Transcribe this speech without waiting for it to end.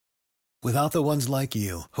Without the ones like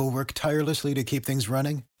you, who work tirelessly to keep things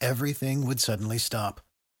running, everything would suddenly stop.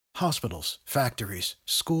 Hospitals, factories,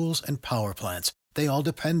 schools, and power plants, they all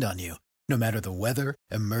depend on you. No matter the weather,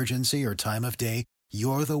 emergency, or time of day,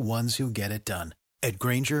 you're the ones who get it done. At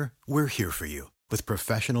Grainger, we're here for you with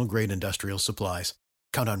professional-grade industrial supplies.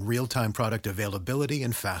 Count on real-time product availability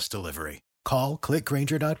and fast delivery. Call,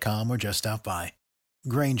 clickgrainger.com, or just stop by.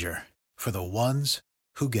 Grainger, for the ones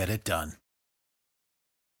who get it done.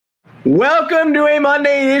 Welcome to a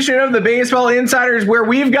Monday edition of the Baseball Insiders, where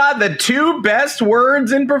we've got the two best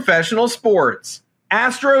words in professional sports.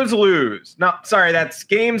 Astros lose. No, sorry, that's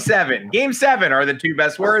Game 7. Game 7 are the two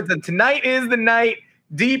best words, and tonight is the night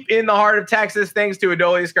deep in the heart of Texas, thanks to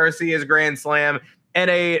Adolis Garcia's grand slam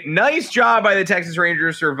and a nice job by the Texas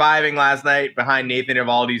Rangers surviving last night behind Nathan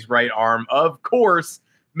Eovaldi's right arm, of course,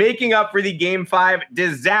 making up for the Game 5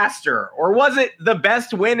 disaster. Or was it the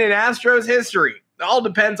best win in Astros history? It all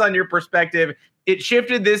depends on your perspective. It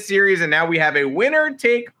shifted this series, and now we have a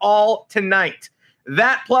winner-take-all tonight.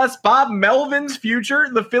 That plus Bob Melvin's future,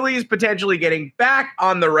 the Phillies potentially getting back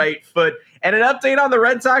on the right foot, and an update on the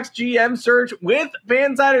Red Sox GM search with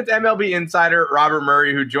Fansided's MLB insider Robert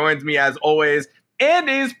Murray, who joins me as always and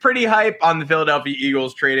is pretty hype on the Philadelphia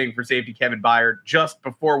Eagles trading for safety Kevin Byard just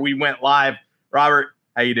before we went live. Robert,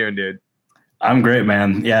 how you doing, dude? I'm great,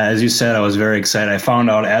 man. Yeah, as you said, I was very excited. I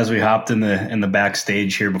found out as we hopped in the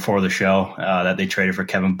backstage here before the show that they traded for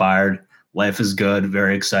Kevin Byard. Life is good.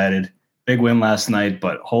 Very excited. Big win last night,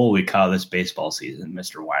 but holy cow, this baseball season,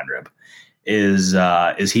 Mr. Weinrib,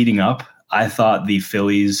 is heating up. I thought the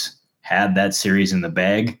Phillies had that series in the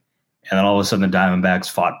bag, and then all of a sudden the Diamondbacks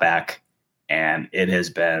fought back, and it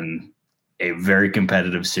has been a very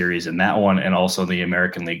competitive series in that one, and also the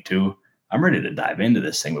American League too. I'm ready to dive into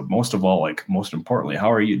this thing, but most of all, most importantly, how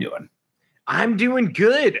are you doing? I'm doing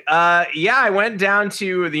good. I went down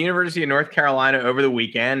to the University of North Carolina over the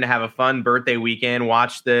weekend to have a fun birthday weekend,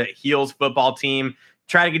 watch the Heels football team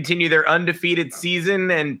try to continue their undefeated season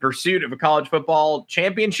in pursuit of a college football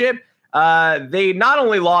championship. They not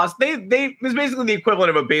only lost, it was basically the equivalent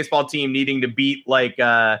of a baseball team needing to beat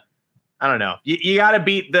I don't know. You got to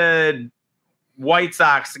beat the White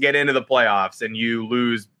Sox to get into the playoffs, and you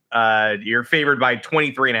lose. You're favored by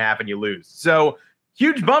 23.5 and you lose. So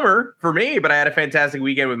huge bummer for me, but I had a fantastic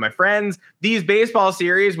weekend with my friends. These baseball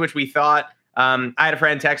series, which we thought, I had a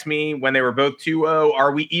friend text me when they were both 2-0.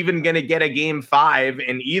 Are we even going to get a Game 5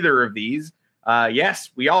 in either of these? Yes,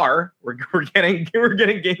 we are. We're getting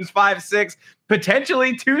games 5, 6,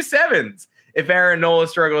 potentially 2 7s if Aaron Nola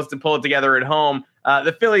struggles to pull it together at home.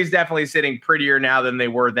 The Phillies definitely sitting prettier now than they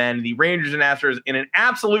were then. The Rangers and Astros in an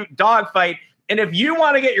absolute dogfight. And if you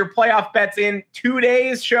want to get your playoff bets in,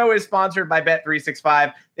 today's show is sponsored by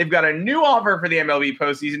Bet365. They've got a new offer for the MLB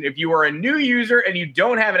postseason. If you are a new user and you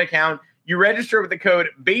don't have an account, you register with the code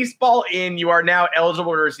BASEBALLIN. You are now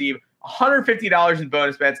eligible to receive $150 in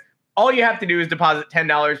bonus bets. All you have to do is deposit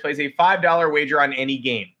 $10, place a $5 wager on any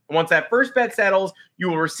game. Once that first bet settles, you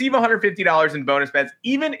will receive $150 in bonus bets,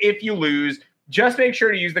 even if you lose. Just make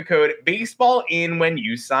sure to use the code BASEBALLIN when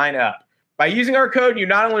you sign up. By using our code, you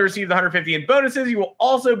not only receive the $150 in bonuses, you will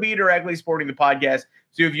also be directly supporting the podcast.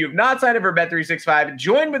 So if you have not signed up for Bet365,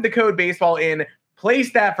 join with the code BASEBALLIN,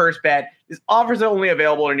 place that first bet. This offer is only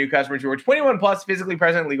available to new customers who are 21 plus, physically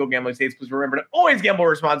present in legal gambling states. Please remember to always gamble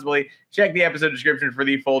responsibly. Check the episode description for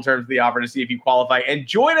the full terms of the offer to see if you qualify. And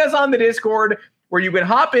join us on the Discord, where you can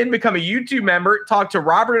hop in, become a YouTube member, talk to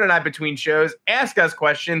Robert and I between shows, ask us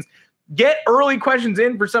questions, get early questions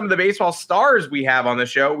in for some of the baseball stars we have on the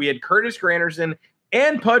show. We had Curtis Granderson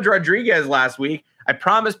and Pudge Rodriguez last week. I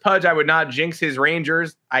promised Pudge I would not jinx his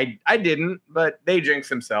Rangers. I didn't, but they jinxed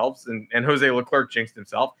themselves, and Jose Leclerc jinxed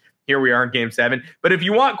himself. Here we are in Game 7. But if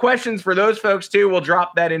you want questions for those folks too, we'll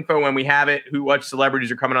drop that info when we have it, what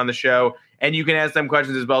celebrities are coming on the show, and you can ask them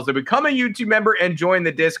questions as well. So become a YouTube member and join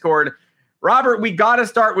the Discord. Robert, we got to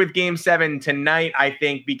start with Game 7 tonight, I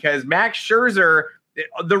think, because Max Scherzer,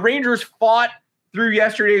 the Rangers fought through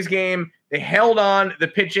yesterday's game. They held on. The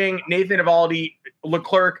pitching, Nathan Eovaldi,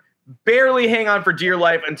 Leclerc, barely hang on for dear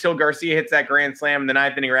life until Garcia hits that grand slam in the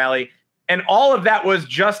ninth inning rally. And all of that was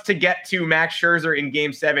just to get to Max Scherzer in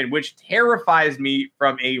Game 7, which terrifies me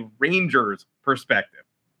from a Rangers perspective.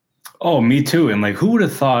 Oh, me too. And who would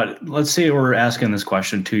have thought, let's say we're asking this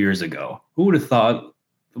question 2 years ago. Who would have thought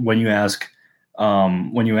when you ask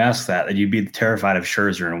that you'd be terrified of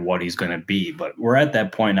Scherzer and what he's going to be? But we're at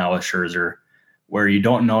that point now with Scherzer where you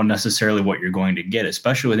don't know necessarily what you're going to get,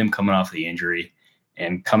 especially with him coming off the injury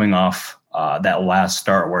and coming off that last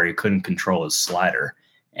start where he couldn't control his slider.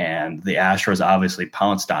 And the Astros obviously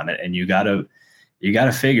pounced on it. And you got to you got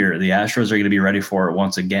to figure the Astros are going to be ready for it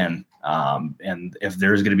once again. And if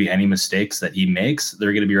there's going to be any mistakes that he makes,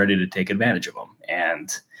 they're going to be ready to take advantage of them.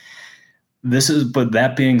 And but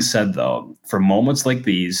that being said, though, for moments like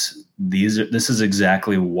this is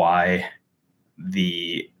exactly why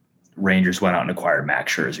the Rangers went out and acquired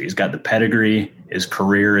Max Scherzer. He's got the pedigree. His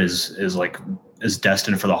career is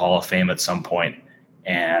destined for the Hall of Fame at some point.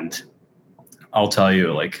 And I'll tell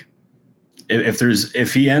you, like,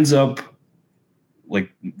 if he ends up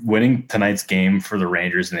like winning tonight's game for the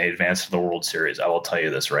Rangers and they advance to the World Series, I will tell you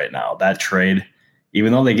this right now. That trade,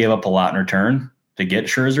 even though they gave up a lot in return to get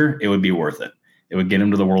Scherzer, it would be worth it. It would get him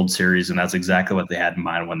to the World Series, and that's exactly what they had in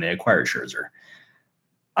mind when they acquired Scherzer.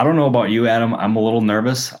 I don't know about you, Adam. I'm a little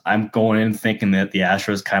nervous. I'm going in thinking that the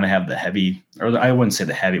Astros kind of have the heavy, or I wouldn't say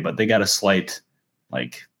the heavy, but they got a slight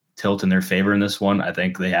like tilt in their favor in this one. I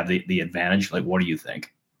think they have the advantage. Like, what do you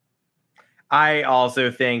think? I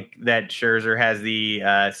also think that Scherzer has the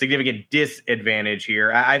significant disadvantage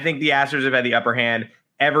here. I think the Astros have had the upper hand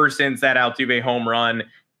ever since that Altuve home run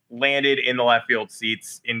landed in the left field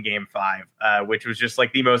seats in Game 5, which was just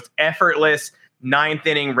like the most effortless ninth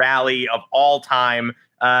inning rally of all time.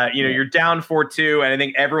 You're down 4-2, and I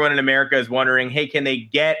think everyone in America is wondering, hey, can they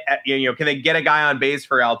get a guy on base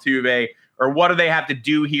for Altuve, or what do they have to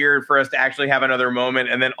do here for us to actually have another moment?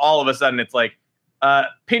 And then all of a sudden it's like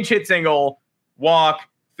pinch hit single, walk,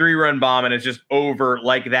 3-run bomb, and it's just over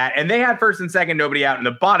like that. And they had first and second, nobody out in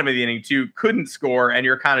the bottom of the inning too, couldn't score, and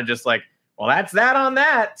you're kind of just like, well, that's that on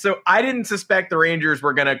that. So I didn't suspect the Rangers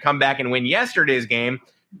were going to come back and win yesterday's game.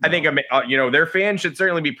 No. I think their fans should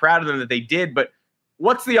certainly be proud of them that they did, but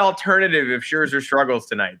what's the alternative if Scherzer struggles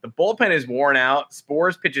tonight? The bullpen is worn out.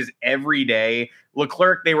 Spores pitches every day.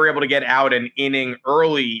 Leclerc, they were able to get out an inning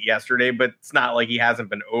early yesterday, but it's not like he hasn't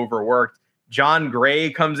been overworked. John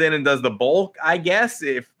Gray comes in and does the bulk, I guess,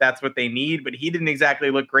 if that's what they need, but he didn't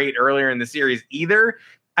exactly look great earlier in the series either.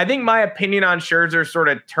 I think my opinion on Scherzer sort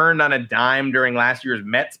of turned on a dime during last year's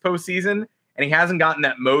Mets postseason, and he hasn't gotten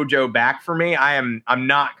that mojo back for me. I'm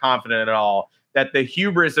not confident at all that the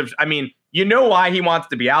hubris of, you know why he wants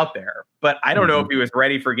to be out there, but I don't know if he was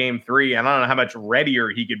ready for Game 3, and I don't know how much readier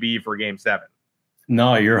he could be for Game 7.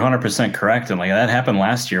 No, you're 100% correct. And like that happened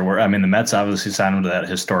last year where, the Mets obviously signed him to that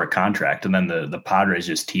historic contract, and then the Padres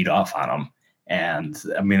just teed off on him. And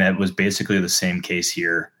that was basically the same case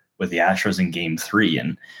here with the Astros in Game 3.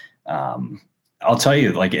 And I'll tell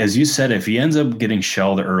you, like, as you said, if he ends up getting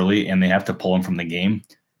shelled early and they have to pull him from the game,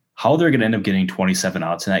 how they're going to end up getting 27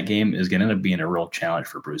 outs in that game is going to end up being a real challenge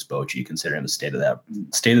for Bruce Bochy, considering the state of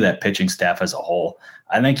that pitching staff as a whole.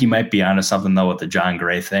 I think he might be onto something though with the John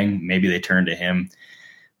Gray thing. Maybe they turn to him.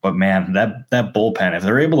 But man, that bullpen, if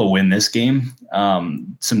they're able to win this game,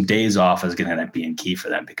 some days off is going to end up being key for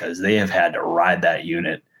them, because they have had to ride that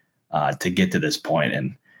unit to get to this point.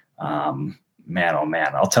 And man, oh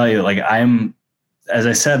man, I'll tell you, like, as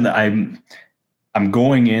I said, I'm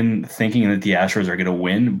going in thinking that the Astros are going to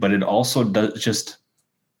win, but it also does just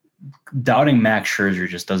doubting Max Scherzer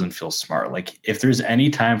just doesn't feel smart. Like, if there's any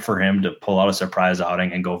time for him to pull out a surprise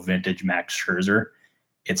outing and go vintage Max Scherzer,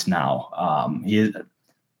 it's now.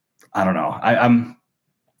 I don't know. I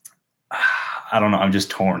don't know. I'm just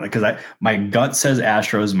torn because my gut says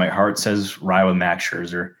Astros, my heart says ride with Max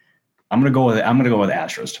Scherzer. I'm gonna go with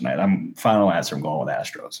Astros tonight. Final answer. I'm going with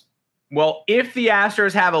Astros. Well, if the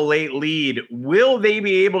Astros have a late lead, will they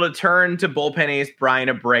be able to turn to bullpen ace Brian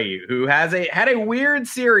Abreu, who had a weird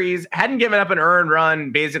series, hadn't given up an earned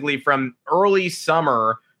run basically from early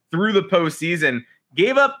summer through the postseason,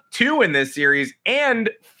 gave up 2 in this series, and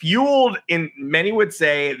fueled, many would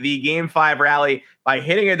say, the Game 5 rally by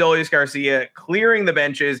hitting Adolis Garcia, clearing the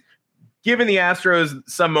benches, giving the Astros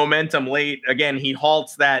some momentum late. Again, he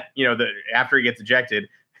halts that, after he gets ejected,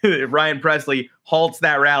 Ryan Presley halts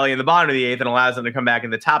that rally in the bottom of the 8th and allows them to come back in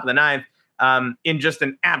the top of the 9th in just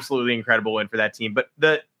an absolutely incredible win for that team. But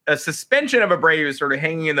the suspension of Abreu is sort of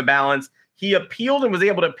hanging in the balance. He appealed and was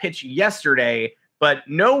able to pitch yesterday, but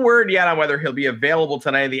no word yet on whether he'll be available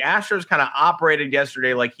tonight. The Astros kind of operated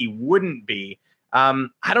yesterday like he wouldn't be. I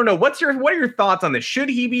don't know. What are your thoughts on this? Should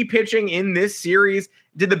he be pitching in this series?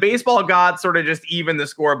 Did the baseball gods sort of just even the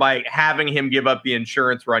score by having him give up the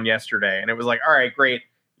insurance run yesterday? And it was like, all right, great.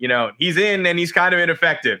 He's in and he's kind of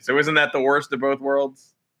ineffective. So isn't that the worst of both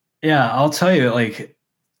worlds? Yeah, I'll tell you, like,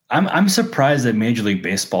 I'm surprised that Major League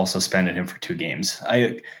Baseball suspended him for 2 games.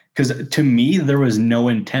 Because to me, there was no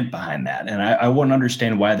intent behind that. And I wouldn't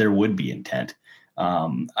understand why there would be intent.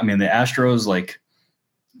 The Astros, like,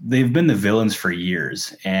 they've been the villains for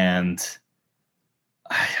years. And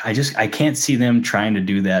I can't see them trying to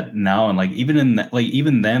do that now. And like, even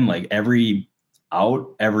then, like every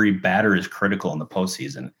out every batter is critical in the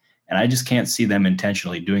postseason. And I just can't see them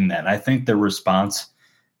intentionally doing that. And I think their response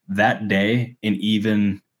that day and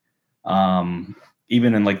even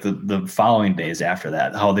in like the following days after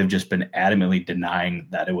that, how they've just been adamantly denying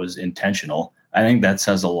that it was intentional. I think that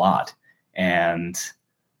says a lot. And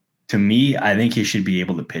to me, I think he should be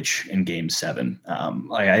able to pitch in Game 7.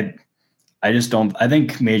 I just don't. I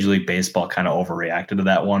think Major League Baseball kind of overreacted to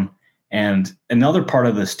that one. And another part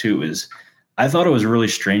of this too is I thought it was really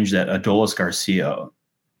strange that Adolis Garcia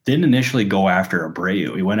didn't initially go after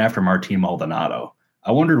Abreu. He went after Martin Maldonado.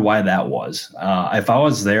 I wondered why that was. If I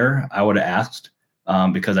was there, I would have asked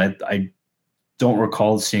because I don't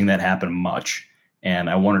recall seeing that happen much. And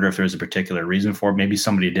I wondered if there was a particular reason for it. Maybe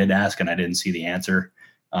somebody did ask and I didn't see the answer.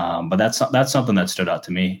 But that's something that stood out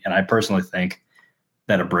to me. And I personally think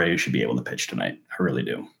that Abreu should be able to pitch tonight. I really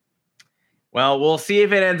do. Well, we'll see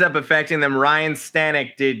if it ends up affecting them. Ryan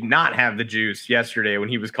Stanek did not have the juice yesterday when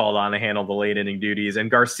he was called on to handle the late inning duties.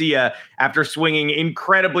 And Garcia, after swinging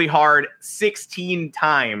incredibly hard 16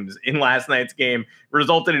 times in last night's game,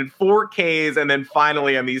 resulted in 4 Ks and then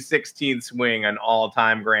finally on the 16th swing an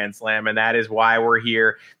all-time grand slam. And that is why we're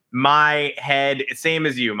here. My head, same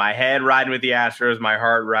as you, my head riding with the Astros, my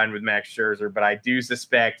heart riding with Max Scherzer. But I do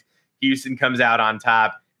suspect Houston comes out on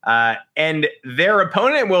top. And their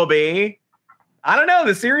opponent will be, I don't know,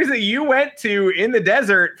 the series that you went to in the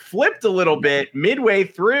desert flipped a little bit midway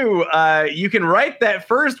through. You can write that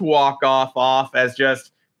first walk-off off as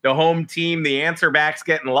just the home team, the answer backs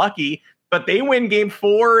getting lucky, but they win Game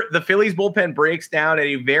 4. The Phillies bullpen breaks down at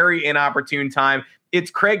a very inopportune time. It's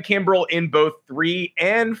Craig Kimbrell in both 3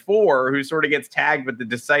 and 4 who sort of gets tagged with the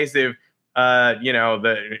decisive,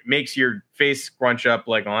 that makes your face scrunch up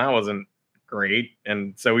like, well, that wasn't great.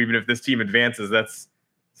 And so even if this team advances, that's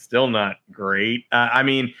still not great.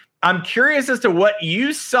 I'm curious as to what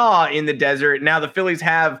you saw in the desert. Now the Phillies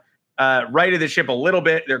have righted the ship a little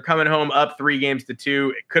bit. They're coming home up 3-2.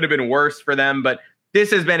 It could have been worse for them, but this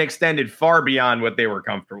has been extended far beyond what they were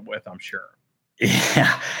comfortable with, I'm sure.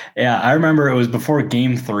 Yeah. I remember it was before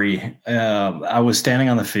Game 3. I was standing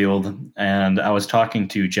on the field and I was talking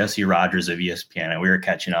to Jesse Rogers of ESPN, and we were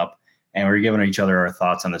catching up and we were giving each other our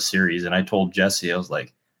thoughts on the series. And I told Jesse, I was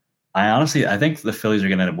like, I think the Phillies are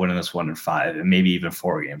going to end up winning this one in 5 and maybe even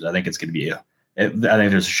 4 games. I think it's going to be I think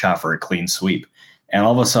there's a shot for a clean sweep. And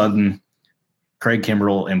all of a sudden, Craig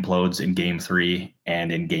Kimbrell implodes in Game 3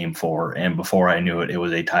 and in Game 4. And before I knew it, it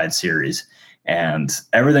was a tied series. And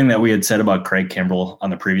everything that we had said about Craig Kimbrell on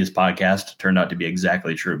the previous podcast turned out to be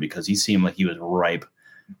exactly true, because he seemed like he was ripe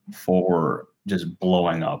for just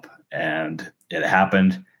blowing up. And it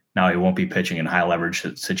happened. Now he won't be pitching in high leverage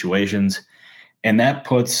situations. And that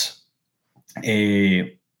puts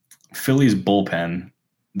a Phillies bullpen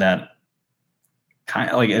that kind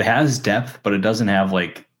of like, it has depth, but it doesn't have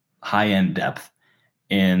like high end depth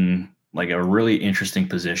in like a really interesting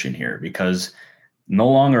position here, because no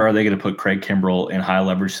longer are they going to put Craig Kimbrell in high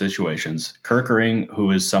leverage situations. Kerkering,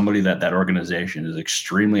 who is somebody that organization is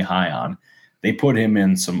extremely high on, they put him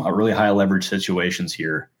in some really high leverage situations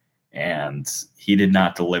here, and he did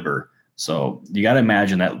not deliver. So you got to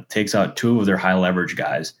imagine that takes out 2 of their high leverage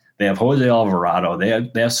guys. They have Jose Alvarado. They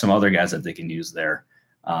have some other guys that they can use there.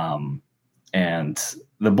 And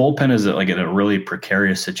the bullpen is like in a really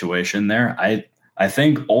precarious situation there. I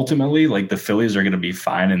think ultimately, like, the Phillies are going to be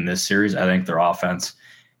fine in this series. I think their offense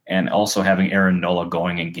and also having Aaron Nola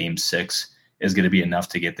going in Game 6 is going to be enough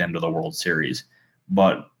to get them to the World Series.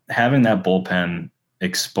 But having that bullpen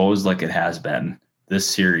exposed like it has been this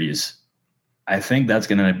series, I think that's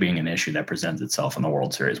going to end up being an issue that presents itself in the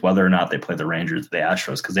World Series, whether or not they play the Rangers or the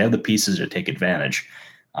Astros, because they have the pieces to take advantage.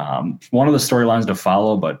 One of the storylines to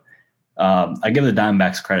follow, but I give the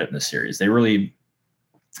Diamondbacks credit in this series. They really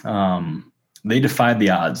they defied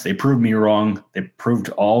the odds. They proved me wrong. They proved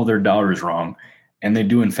all of their doubters wrong, and they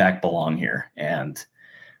do in fact belong here. And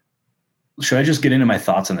should I just get into my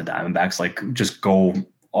thoughts on the Diamondbacks? Like, just go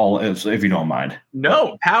all, if you don't mind.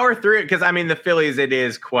 No, power through it, because the Phillies,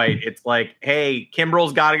 it's like, hey,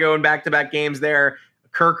 Kimbrell's got to go in back-to-back games there.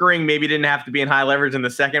 Kerkering maybe didn't have to be in high leverage in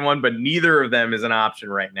the second one, but neither of them is an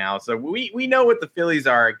option right now. So we know what the Phillies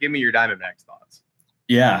are. Give me your Diamondbacks thoughts.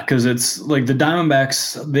 Yeah, because it's like the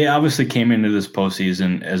Diamondbacks, they obviously came into this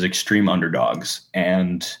postseason as extreme underdogs,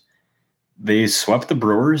 and they swept the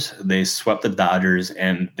Brewers, they swept the Dodgers,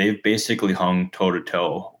 and they've basically hung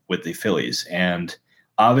toe-to-toe with the Phillies. And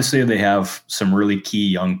obviously they have some really key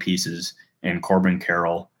young pieces in Corbin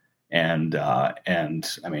Carroll, and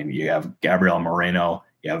you have Gabriel Moreno,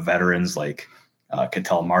 you have veterans like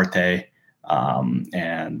Ketel Marte,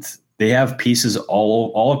 and they have pieces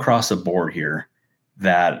all across the board here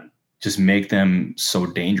that just make them so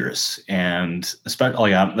dangerous. And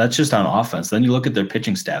especially that's just on offense. Then you look at their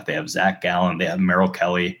pitching staff. They have Zach Gallen, they have Merrill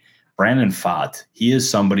Kelly, Brandon Pfaadt. He is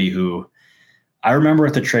somebody who I remember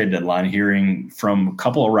at the trade deadline hearing from a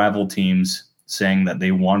couple of rival teams saying that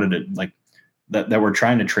they wanted it, like that we're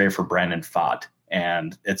trying to trade for Brandon Pfaadt.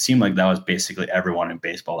 And it seemed like that was basically everyone in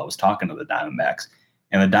baseball that was talking to the Diamondbacks.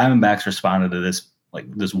 And the Diamondbacks responded to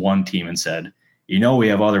this one team and said, we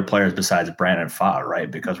have other players besides Brandon Pfaadt, right?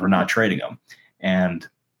 Because we're not trading them. And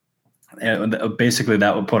basically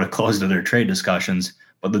that would put a close to their trade discussions.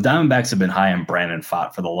 But the Diamondbacks have been high on Brandon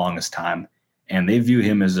Pfaadt for the longest time. And they view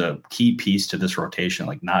him as a key piece to this rotation,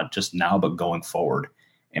 like not just now, but going forward.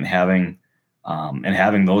 And having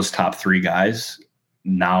those top three guys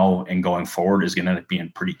now and going forward is going to end up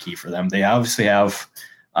being pretty key for them. They obviously have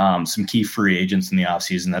some key free agents in the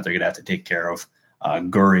offseason that they're going to have to take care of.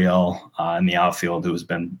 Gurriel in the outfield, who has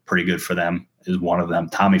been pretty good for them, is one of them.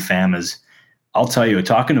 Tommy Pham is, I'll tell you,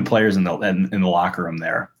 talking to players in the locker room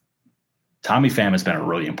there, Tommy Pham has been a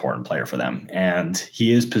really important player for them, and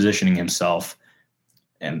he is positioning himself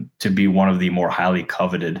and to be one of the more highly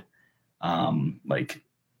coveted, one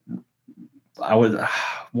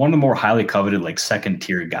of the more highly coveted, second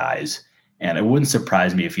tier guys. And it wouldn't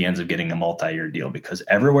surprise me if he ends up getting a multi-year deal, because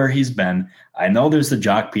everywhere he's been, I know there's the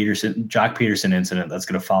Jock Peterson incident that's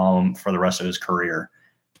going to follow him for the rest of his career,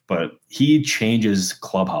 but he changes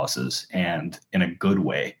clubhouses and in a good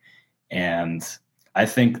way. And I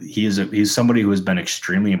think he's somebody who has been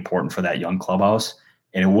extremely important for that young clubhouse.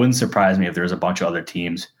 And it wouldn't surprise me if there's a bunch of other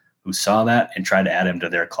teams who saw that and tried to add him to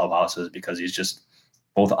their clubhouses, because he's just,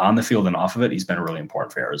 both on the field and off of it, he's been really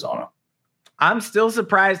important for Arizona. I'm still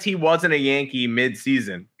surprised he wasn't a Yankee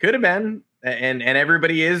mid-season. Could have been, and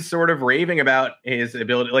everybody is sort of raving about his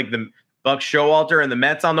ability. Like the Buck Showalter and the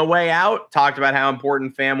Mets on the way out talked about how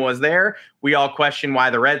important Pham was there. We all question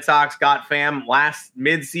why the Red Sox got Pham last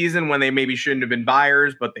mid-season when they maybe shouldn't have been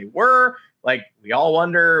buyers, but they were. We all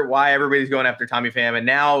wonder why everybody's going after Tommy Pham, and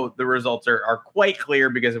now the results are quite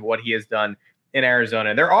clear because of what he has done in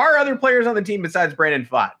Arizona. There are other players on the team besides Brandon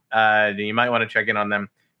Pfaadt. You might want to check in on them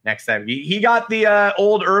next time. He got the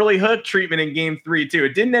old early hook treatment in Game 3 too.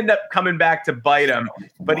 It didn't end up coming back to bite him,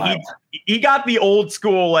 but he got the old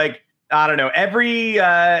school, I don't know.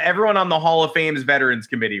 Everyone on the Hall of Fame's Veterans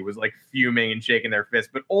Committee was fuming and shaking their fists,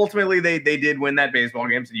 but ultimately they did win that baseball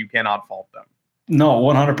game, so you cannot fault them. No,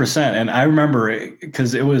 100%. And I remember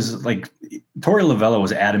because it was Torey Lovullo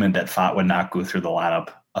was adamant that Pfaadt would not go through the lineup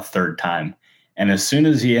a third time. And as soon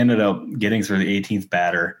as he ended up getting through the 18th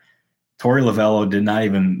batter, Torey Lovullo did not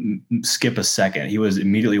even skip a second. He was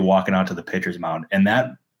immediately walking out to the pitcher's mound, and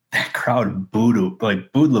that crowd booed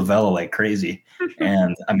Lovullo like crazy.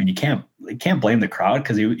 And I mean, you can't blame the crowd,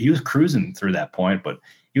 because he was cruising through that point, but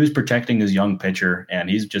he was protecting his young pitcher, and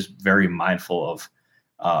he's just very mindful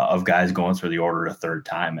of guys going through the order a third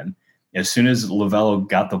time. And as soon as Lovullo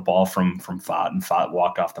got the ball from Pfaadt, and Pfaadt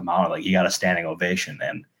walked off the mound, he got a standing ovation,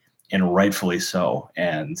 and rightfully so.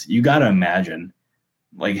 And you got to imagine,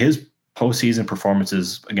 his postseason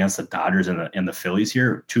performances against the Dodgers and the Phillies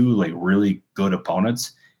here, two really good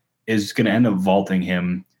opponents, is going to end up vaulting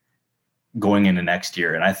him going into next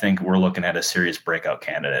year. And I think we're looking at a serious breakout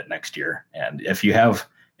candidate next year. And if you have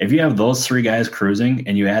those three guys cruising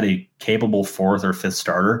and you add a capable fourth or fifth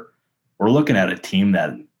starter, we're looking at a team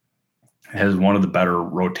that has one of the better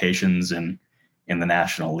rotations in the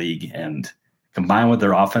National League. And combined with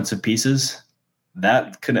their offensive pieces,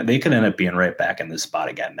 they could end up being right back in this spot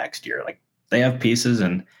again next year. They have pieces,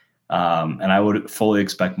 and I would fully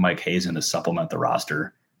expect Mike Hazen to supplement the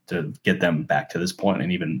roster to get them back to this point,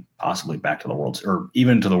 and even possibly back to the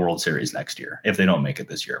World Series next year, if they don't make it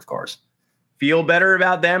this year, of course. Feel better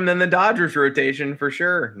about them than the Dodgers rotation for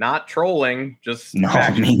sure. Not trolling, just no,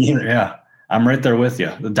 me neither. Yeah, I'm right there with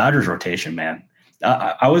you. The Dodgers rotation, man.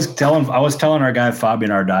 I was telling our guy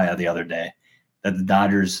Fabian Ardaya the other day that the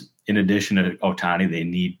Dodgers, in addition to Ohtani, they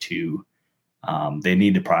need to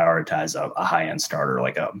prioritize a high-end starter,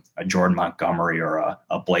 like a Jordan Montgomery or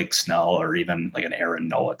a Blake Snell, or even an Aaron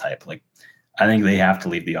Nola type. I think they have to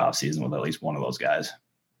leave the offseason with at least one of those guys.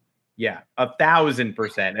 Yeah,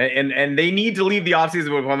 1,000%. And they need to leave the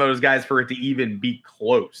offseason with one of those guys for it to even be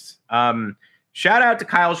close. Shout out to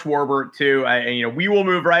Kyle Schwarber too. We will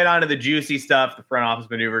move right on to the juicy stuff, the front office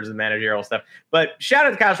maneuvers and managerial stuff. But shout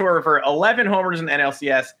out to Kyle Schwarber for 11 homers in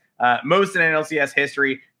NLCS, most in NLCS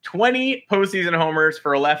history. 20 postseason homers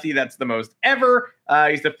for a lefty. That's the most ever.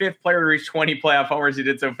 He's the fifth player to reach 20 playoff homers. He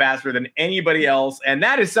did so faster than anybody else. And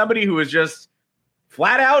that is somebody who was just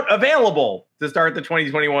flat out available to start the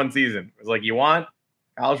 2021 season. It was you want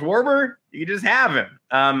Kyle Schwarber? You can just have him.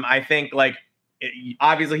 I think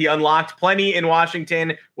Obviously, he unlocked plenty in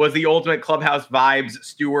Washington, was the ultimate clubhouse vibes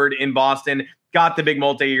steward in Boston, got the big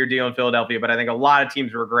multi-year deal in Philadelphia. But I think a lot of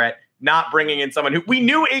teams regret not bringing in someone who we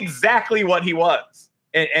knew exactly what he was.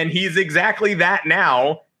 And he's exactly that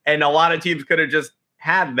now. And a lot of teams could have just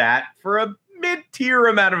had that for a mid-tier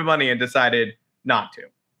amount of money and decided not to.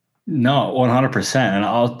 No, 100%.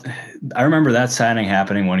 And I remember that signing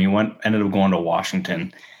happening when he ended up going to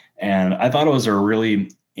Washington. And I thought it was a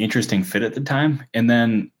really interesting fit at the time. And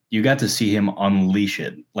then you got to see him unleash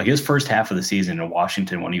it. Like his first half of the season in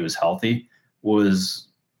Washington when he was healthy was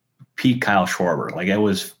peak Kyle Schwarber. Like it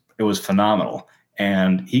was phenomenal.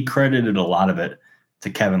 And he credited a lot of it to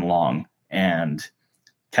Kevin Long. And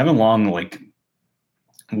Kevin Long, like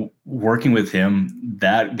working with him,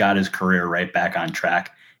 that got his career right back on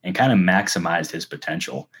track and kind of maximized his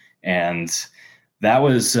potential. And that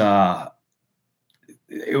was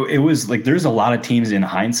it was like there's a lot of teams in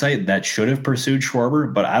hindsight that should have pursued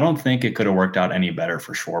Schwarber, but I don't think it could have worked out any better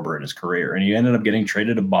for Schwarber in his career. And he ended up getting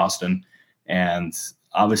traded to Boston. And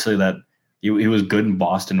obviously that he was good in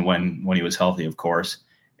Boston when he was healthy, of course.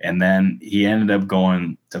 And then he ended up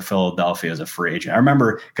going to Philadelphia as a free agent. I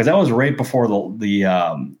remember because that was right before the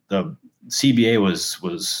CBA was it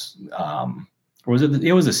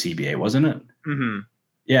was a CBA, wasn't it? Mm-hmm.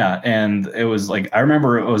 Yeah, and it was like I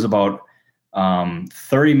remember it was about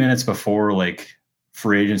 30 minutes before like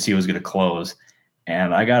free agency was going to close,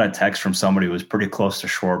 and I got a text from somebody who was pretty close to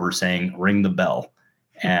Schwarber saying "ring the bell,"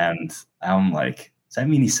 and I'm like, does that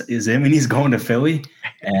mean he's going to Philly?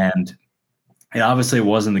 And it obviously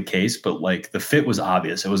wasn't the case, but like the fit was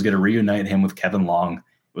obvious. It was going to reunite him with Kevin Long.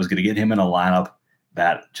 It was going to get him in a lineup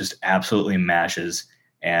that just absolutely mashes.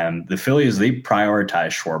 And the Phillies, they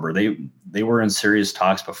prioritized Schwarber. They were in serious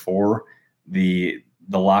talks before the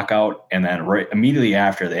lockout, and then right immediately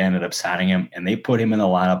after, they ended up signing him, and they put him in the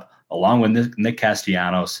lineup along with Nick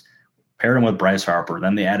Castellanos, paired him with Bryce Harper.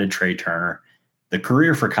 Then they added Trey Turner. The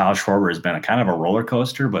career for Kyle Schwarber has been a kind of a roller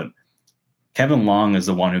coaster, but Kevin Long is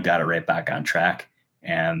the one who got it right back on track.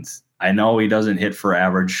 And I know he doesn't hit for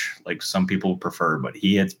average like some people prefer, but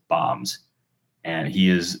he hits bombs. And he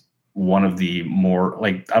is one of the more,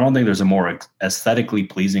 like, I don't think there's a more aesthetically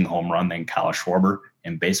pleasing home run than Kyle Schwarber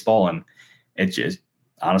in baseball. And it just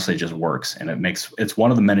honestly just works. And it's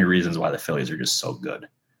one of the many reasons why the Phillies are just so good.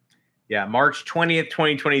 Yeah, March 20th,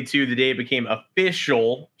 2022, the day it became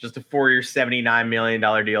official, just a 4-year, $79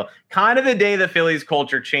 million deal. Kind of the day the Phillies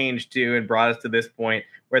culture changed too and brought us to this point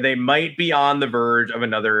where they might be on the verge of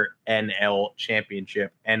another NL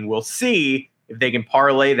championship. And we'll see if they can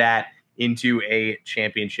parlay that into a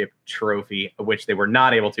championship trophy, which they were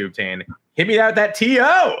not able to obtain. Hit me out with that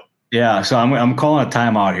TO. Yeah, so I'm calling a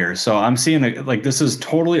timeout here. So I'm seeing like this is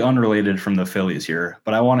totally unrelated from the Phillies here,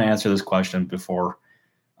 but I want to answer this question before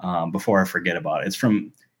I forget about it. It's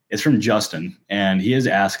from Justin, and he is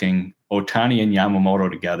asking Ohtani and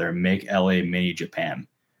Yamamoto together make LA mini Japan.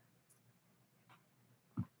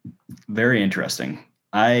 Very interesting.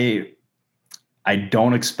 I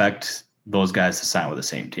don't expect those guys to sign with the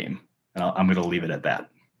same team. And I'm going to leave it at that.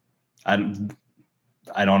 I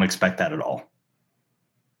don't expect that at all.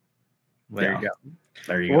 There you go.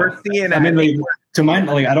 There you go. We're seeing. I mean, to my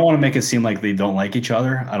I don't want to make it seem like they don't like each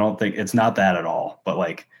other. I don't think it's not that at all. But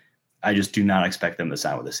like, I just do not expect them to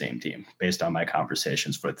sign with the same team based on my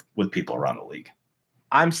conversations with people around the league.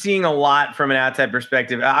 I'm seeing a lot from an outside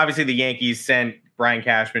perspective. Obviously, the Yankees sent Brian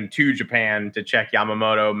Cashman to Japan to check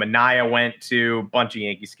Yamamoto. Minaya went to, a bunch of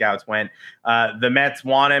Yankee scouts went. The Mets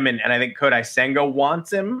want him, and I think Kodai Senga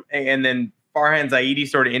wants him. And then Farhan Zaidi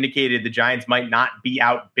sort of indicated the Giants might not be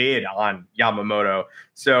outbid on Yamamoto.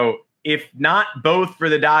 So if not both for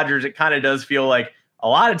the Dodgers, it kind of does feel like a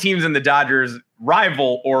lot of teams in the Dodgers'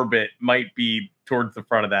 rival orbit might be towards the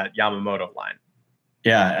front of that Yamamoto line.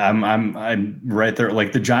 Yeah, I'm right there.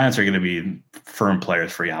 Like the Giants are going to be firm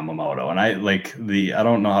players for Yamamoto, and I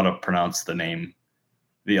don't know how to pronounce the name,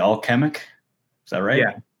 the Alchemic. Is that right?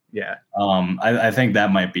 Yeah. I think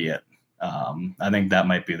that might be it. I think that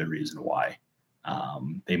might be the reason why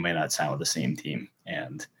they may not sign with the same team.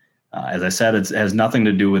 And as I said, it has nothing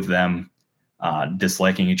to do with them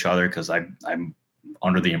disliking each other, because I'm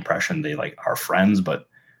under the impression they are friends, but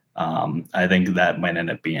I think that might end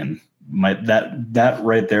up being that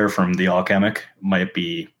right there from the Alchemic might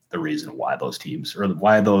be the reason why those teams, or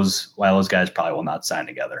why those guys probably will not sign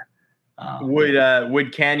together.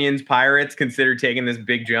 Would Canyons Pirates consider taking this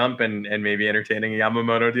big jump and maybe entertaining a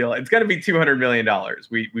Yamamoto deal? It's going to be $200 million.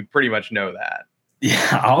 We pretty much know that.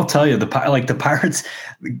 Yeah, I'll tell you, the Pirates.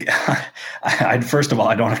 First of all,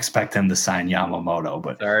 I don't expect them to sign Yamamoto,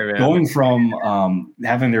 but sorry, man. Going from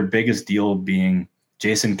having their biggest deal being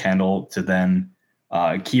Jason Kendall to then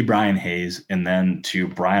Key Brian Hayes, and then to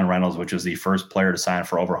Brian Reynolds, which was the first player to sign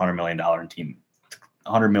for over $100 million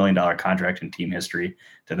 $100 million contract in team history,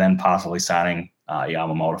 to then possibly signing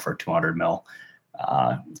Yamamoto for $200 million.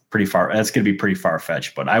 Pretty far. That's going to be pretty far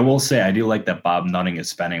fetched, but I will say I do like that Bob Nutting is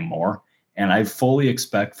spending more, and I fully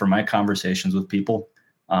expect from my conversations with people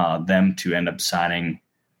them to end up signing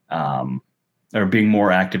or being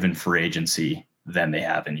more active in free agency than they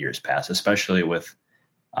have in years past, especially with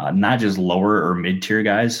not just lower or mid-tier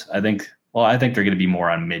guys. I think they're going to be more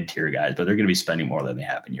on mid-tier guys, but they're going to be spending more than they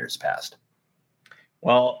have in years past.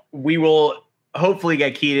 Well, we will hopefully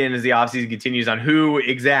get keyed in as the offseason continues on who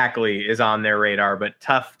exactly is on their radar, but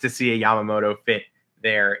tough to see a Yamamoto fit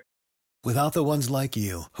there. Without the ones like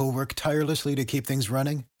you, who work tirelessly to keep things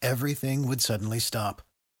running, everything would suddenly stop.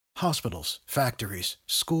 Hospitals, factories,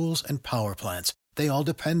 schools, and power plants, they all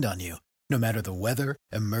depend on you. No matter the weather,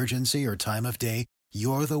 emergency, or time of day,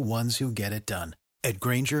 you're the ones who get it done. At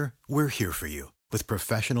Grainger, we're here for you with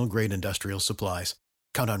professional-grade industrial supplies.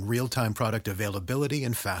 Count on real-time product availability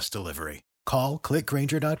and fast delivery. Call,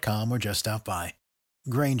 clickgrainger.com, or just stop by.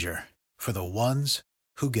 Grainger, for the ones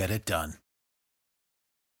who get it done.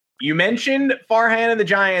 You mentioned Farhan and the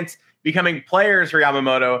Giants becoming players for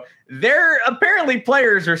Yamamoto. They're apparently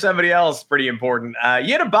players for somebody else pretty important.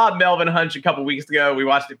 You had a Bob Melvin hunch a couple weeks ago. We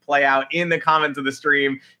watched it play out in the comments of the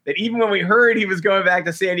stream that even when we heard he was going back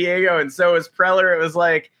to San Diego and so is Preller, it was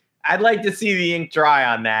like, I'd like to see the ink dry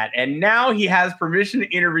on that. And now he has permission to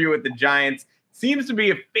interview with the Giants. Seems to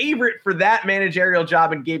be a favorite for that managerial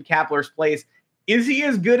job in Gabe Kapler's place. Is he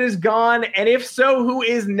as good as gone? And if so, who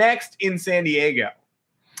is next in San Diego?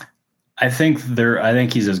 I think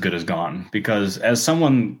he's as good as gone, because as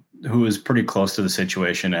someone who is pretty close to the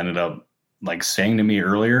situation ended up like saying to me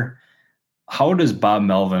earlier, how does Bob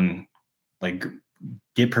Melvin like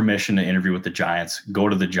get permission to interview with the Giants, go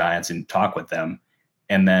to the Giants and talk with them,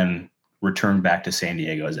 and then return back to San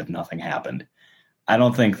Diego as if nothing happened? I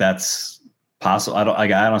don't think that's possible. I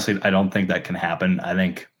don't think that can happen. I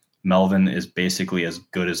think Melvin is basically as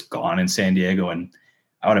good as gone in San Diego, and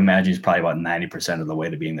I would imagine he's probably about 90% of the way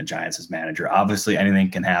to being the Giants' manager. Obviously,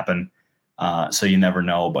 anything can happen, so you never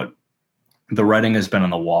know. But the writing has been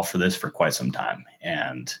on the wall for this for quite some time.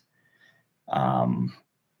 And,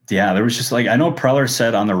 there was just I know Preller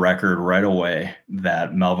said on the record right away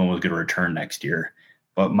that Melvin was going to return next year.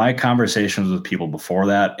 But my conversations with people before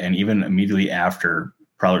that, and even immediately after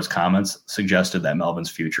Preller's comments, suggested that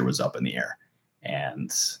Melvin's future was up in the air.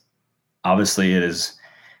 And obviously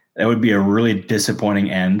that would be a really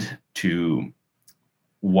disappointing end to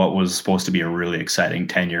what was supposed to be a really exciting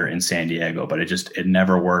tenure in San Diego, but it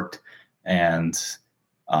never worked. And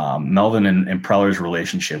Melvin and Preller's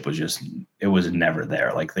relationship was never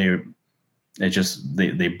there. Like they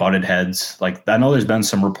butted heads. Like, I know there's been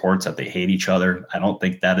some reports that they hate each other. I don't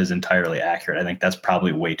think that is entirely accurate. I think that's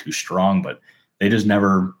probably way too strong, but they just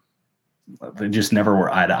never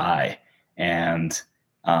were eye to eye. And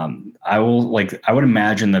I would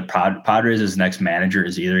imagine that Padres' next manager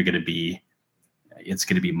is either going to be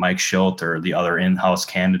Mike Schilt or the other in-house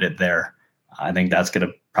candidate there. I think that's going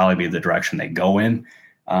to probably be the direction they go in.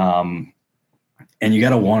 And you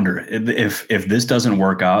got to wonder if this doesn't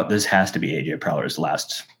work out, this has to be AJ Preller's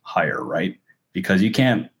last hire, right? Because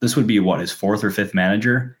this would be his fourth or fifth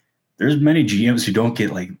manager. There's many GMs who don't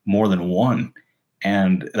get more than one,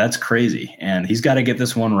 and that's crazy. And he's got to get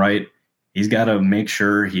this one right. He's got to make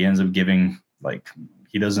sure he ends up giving,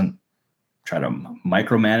 he doesn't try to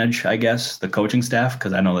micromanage, I guess, the coaching staff,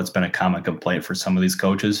 because I know that's been a common complaint for some of these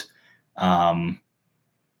coaches.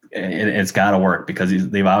 It's got to work, because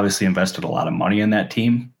they've obviously invested a lot of money in that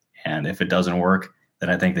team. And if it doesn't work, then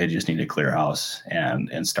I think they just need to clear house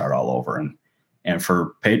and start all over. And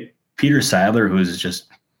for Peter Seidler, who's just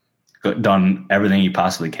done everything he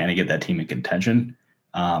possibly can to get that team in contention,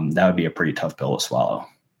 that would be a pretty tough pill to swallow.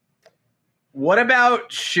 What about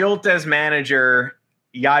Schilt as manager,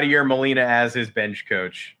 Yadier Molina as his bench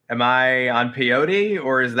coach? Am I on peyote,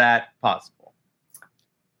 or is that possible?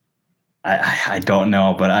 I don't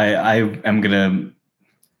know, but I'm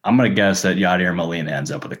gonna guess that Yadier Molina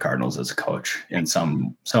ends up with the Cardinals as a coach in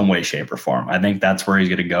some way, shape, or form. I think that's where he's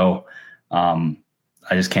gonna go. I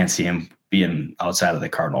just can't see him being outside of the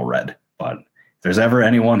Cardinal red. But if there's ever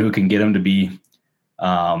anyone who can get him to be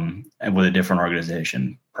with a different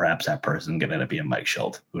organization, perhaps that person going to end up being Mike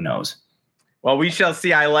Schilt. Who knows? Well, we shall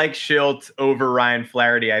see. I like Schilt over Ryan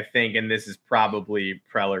Flaherty, I think, and this is probably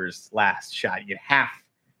Preller's last shot. You'd have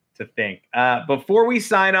to think. Before we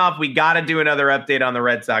sign off, we got to do another update on the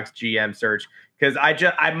Red Sox GM search, because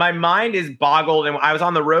my mind is boggled, and I was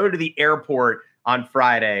on the road to the airport on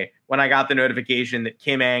Friday when I got the notification that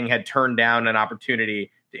Kim Ng had turned down an opportunity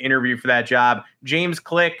to interview for that job. James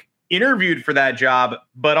Click interviewed for that job,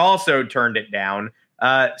 but also turned it down.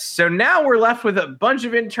 So now we're left with a bunch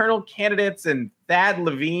of internal candidates and Thad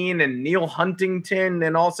Levine and Neil Huntington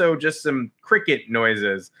and also just some cricket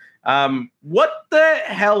noises. What the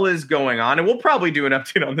hell is going on? And we'll probably do an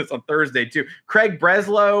update on this on Thursday too. Craig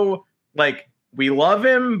Breslow, like, we love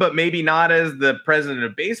him, but maybe not as the president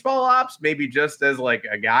of baseball ops, maybe just as like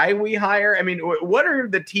a guy we hire. I mean, what are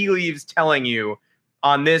the tea leaves telling you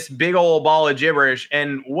on this big old ball of gibberish?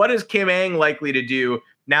 And what is Kim Ng likely to do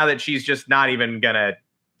now that she's just not even going to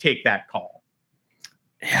take that call?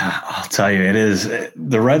 Yeah, I'll tell you, it is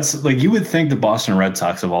the Reds. Like, you would think the Boston Red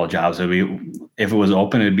Sox of all jobs would be, if it was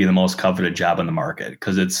open, it'd be the most coveted job in the market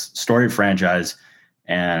because it's storied franchise.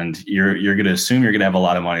 And you're going to assume you're going to have a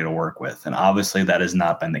lot of money to work with. And obviously that has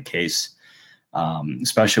not been the case,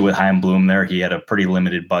 especially with Chaim Bloom there. He had a pretty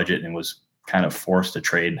limited budget and was kind of forced to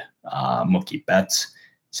trade Mookie Betts.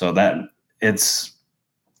 So there's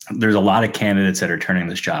a lot of candidates that are turning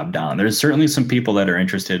this job down. There's certainly some people that are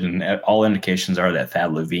interested, and all indications are that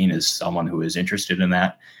Thad Levine is someone who is interested in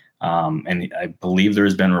that. And I believe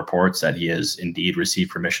there's been reports that he has indeed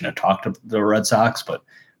received permission to talk to the Red Sox, but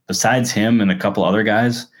besides him and a couple other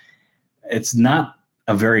guys, it's not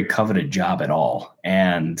a very coveted job at all.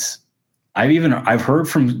 And I've heard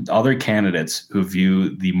from other candidates who view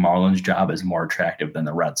the Marlins job as more attractive than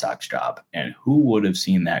the Red Sox job. And who would have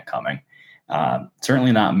seen that coming?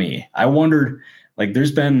 Certainly not me. I wondered, like,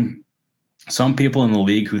 there's been some people in the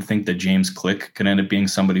league who think that James Click could end up being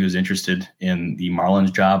somebody who's interested in the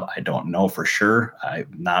Marlins job. I don't know for sure.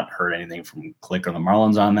 I've not heard anything from Click or the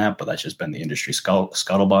Marlins on that, but that's just been the industry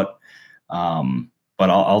scuttlebutt. But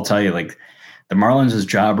I'll tell you, like, the Marlins'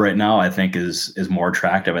 job right now, I think is more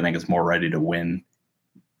attractive. I think it's more ready to win.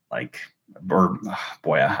 I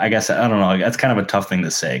guess, I don't know. That's kind of a tough thing to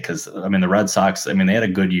say because, I mean, the Red Sox, I mean, they had a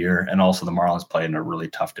good year, and also the Marlins played in a really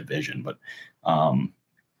tough division. But,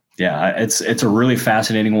 yeah, it's a really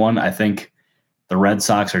fascinating one. I think the Red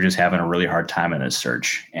Sox are just having a really hard time in this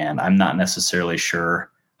search, and I'm not necessarily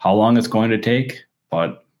sure how long it's going to take,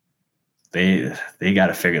 but they got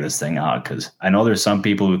to figure this thing out because I know there's some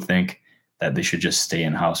people who think that they should just stay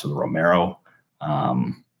in-house with Romero.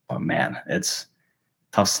 But, man, it's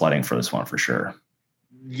tough sledding for this one for sure.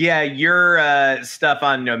 Yeah, your stuff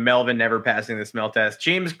on Melvin never passing the smell test.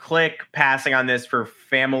 James Click passing on this for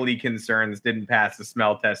family concerns didn't pass the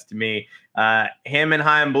smell test to me. Him and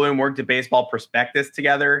Chaim Bloom worked at Baseball Prospectus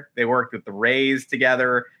together. They worked with the Rays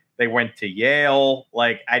together. They went to Yale.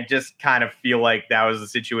 Like, I just kind of feel like that was a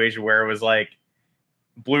situation where it was like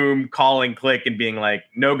Bloom calling Click and being like,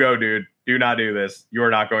 no go, dude. Do not do this.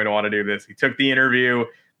 You're not going to want to do this. He took the interview.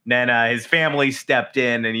 Then his family stepped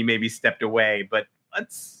in and he maybe stepped away. But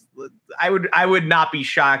I would not be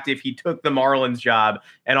shocked if he took the Marlins job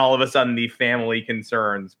and all of a sudden the family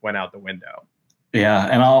concerns went out the window. Yeah,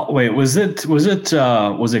 and was it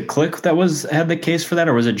Click that had the case for that,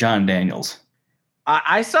 or was it John Daniels?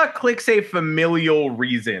 I saw Click say familial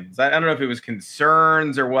reasons. I don't know if it was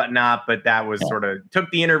concerns or whatnot, but that was sort of took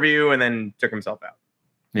the interview and then took himself out.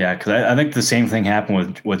 Yeah, because I think the same thing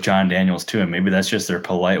happened with John Daniels too, and maybe that's just their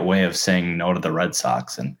polite way of saying no to the Red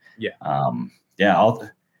Sox. And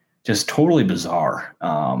just totally bizarre.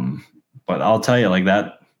 But I'll tell you, like,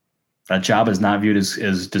 that job is not viewed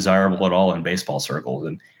as desirable at all in baseball circles.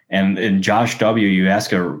 And Josh W., you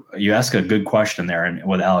ask a good question there, and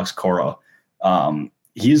with Alex Cora,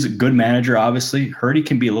 he's a good manager. Obviously, heard he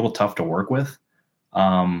can be a little tough to work with.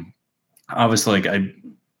 Obviously,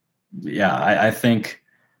 I think.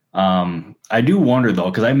 I do wonder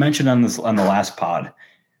though, because I mentioned on the last pod,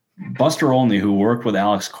 Buster Olney, who worked with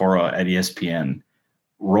Alex Cora at ESPN,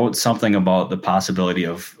 wrote something about the possibility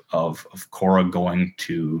of Cora going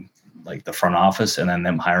to like the front office and then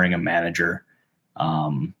them hiring a manager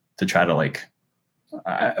to try to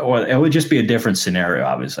it would just be a different scenario.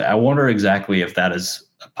 Obviously, I wonder exactly if that is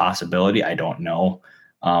a possibility. I don't know,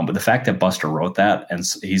 but the fact that Buster wrote that and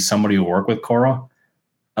he's somebody who worked with Cora,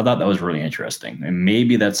 I thought that was really interesting, and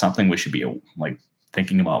maybe that's something we should be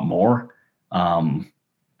thinking about more.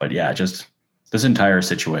 But yeah, just this entire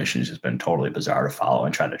situation has just been totally bizarre to follow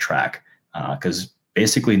and try to track because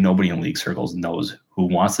basically nobody in league circles knows who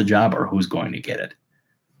wants the job or who's going to get it.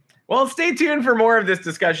 Well, stay tuned for more of this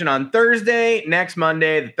discussion on Thursday, next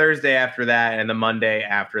Monday, the Thursday after that, and the Monday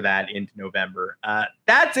after that into November.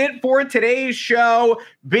 That's it for today's show.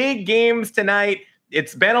 Big games tonight.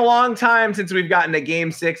 It's been a long time since we've gotten to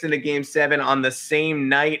Game 6 and to Game 7 on the same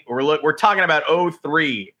night. We're talking about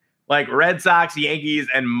 0-3, like Red Sox, Yankees,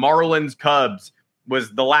 and Marlins, Cubs. was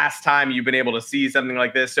the last time you've been able to see something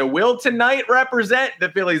like this. So will tonight represent the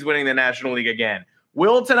Phillies winning the National League again?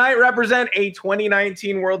 Will tonight represent a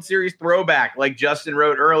 2019 World Series throwback, like Justin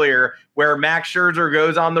wrote earlier, where Max Scherzer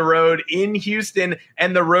goes on the road in Houston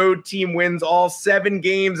and the road team wins all 7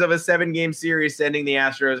 games of a 7-game series, sending the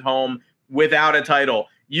Astros home without a title?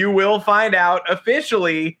 You will find out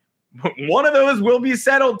officially. One of those will be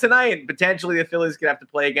settled tonight. Potentially the Phillies could have to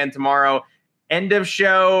play again tomorrow. End of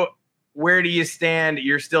show. Where do you stand?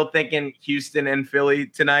 You're still thinking Houston and Philly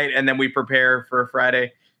tonight, and then we prepare for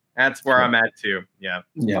Friday? That's where I'm at too. Yeah,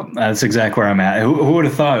 that's exactly where I'm at. Who would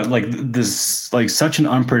have thought like this, like such an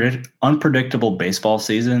unpredictable baseball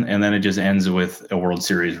season, and then it just ends with a World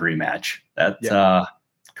Series rematch? That's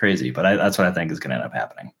crazy, but that's what I think is going to end up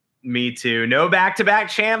happening. Me too. No back-to-back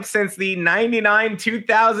champs since the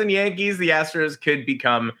 99-2000 Yankees. The Astros could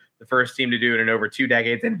become the first team to do it in over 2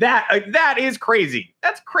 decades, and that is crazy.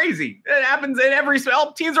 That's crazy. It happens in every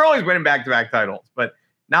spell. Teams are always winning back-to-back titles, but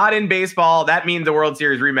not in baseball. That means a World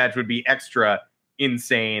Series rematch would be extra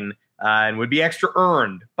insane and would be extra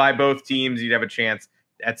earned by both teams. You'd have a chance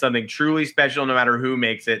at something truly special no matter who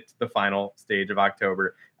makes it to the final stage of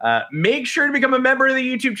October. Make sure to become a member of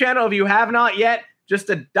the YouTube channel if you have not yet. Just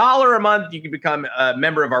 $1 a month, you can become a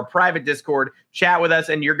member of our private Discord, chat with us,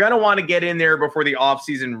 and you're going to want to get in there before the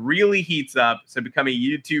offseason really heats up. So become a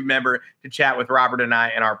YouTube member to chat with Robert and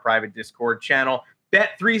I in our private Discord channel.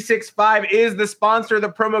 Bet365 is the sponsor. The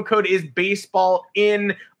promo code is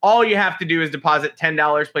BaseballIn. All you have to do is deposit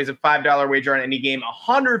 $10, place a $5 wager on any game,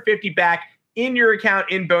 $150 back in your account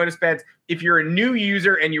in bonus bets. If you're a new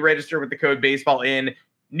user and you register with the code BaseballIn,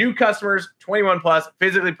 new customers, 21 plus,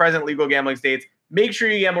 physically present, legal gambling states. Make sure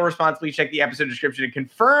you gamble responsibly. Check the episode description to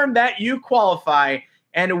confirm that you qualify.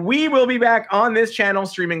 And we will be back on this channel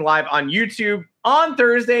streaming live on YouTube on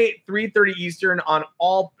Thursday, 3:30 Eastern on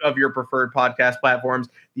all of your preferred podcast platforms.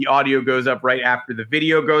 The audio goes up right after the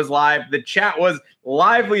video goes live. The chat was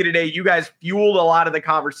lively today. You guys fueled a lot of the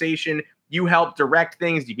conversation. You helped direct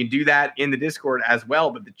things. You can do that in the Discord as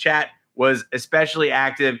well. But the chat was especially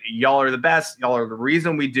active. Y'all are the best. Y'all are the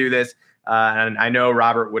reason we do this. And I know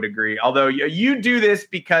Robert would agree. Although you do this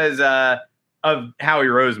because of Howie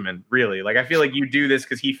Roseman, really. Like, I feel like you do this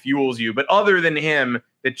because he fuels you. But other than him,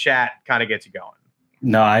 the chat kind of gets you going.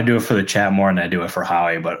 No, I do it for the chat more than I do it for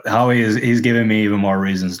Howie. But Howie he's giving me even more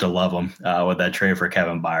reasons to love him with that trade for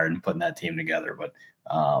Kevin Byard and putting that team together. But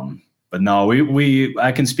no,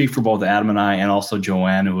 I can speak for both Adam and I, and also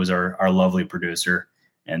Joanne, who is our lovely producer,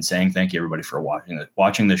 and saying thank you everybody for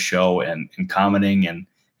watching the show and commenting and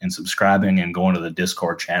subscribing and going to the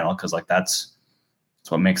Discord channel, because like that's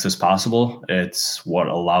what makes this possible. It's what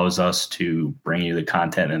allows us to bring you the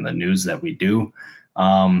content and the news that we do.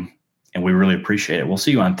 And we really appreciate it. We'll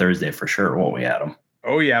see you on Thursday for sure, won't we, Adam?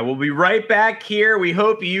 Oh, yeah. We'll be right back here. We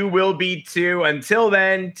hope you will be too. Until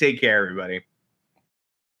then, take care, everybody.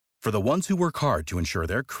 For the ones who work hard to ensure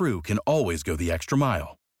their crew can always go the extra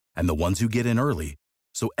mile, and the ones who get in early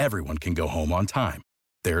so everyone can go home on time,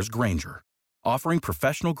 there's Grainger, offering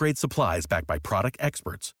professional-grade supplies backed by product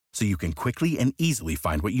experts so you can quickly and easily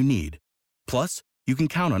find what you need. Plus, you can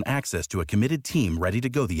count on access to a committed team ready to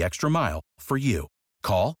go the extra mile for you.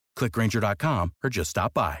 Call, click Grainger.com, or just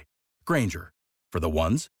stop by. Grainger, for the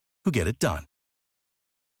ones who get it done.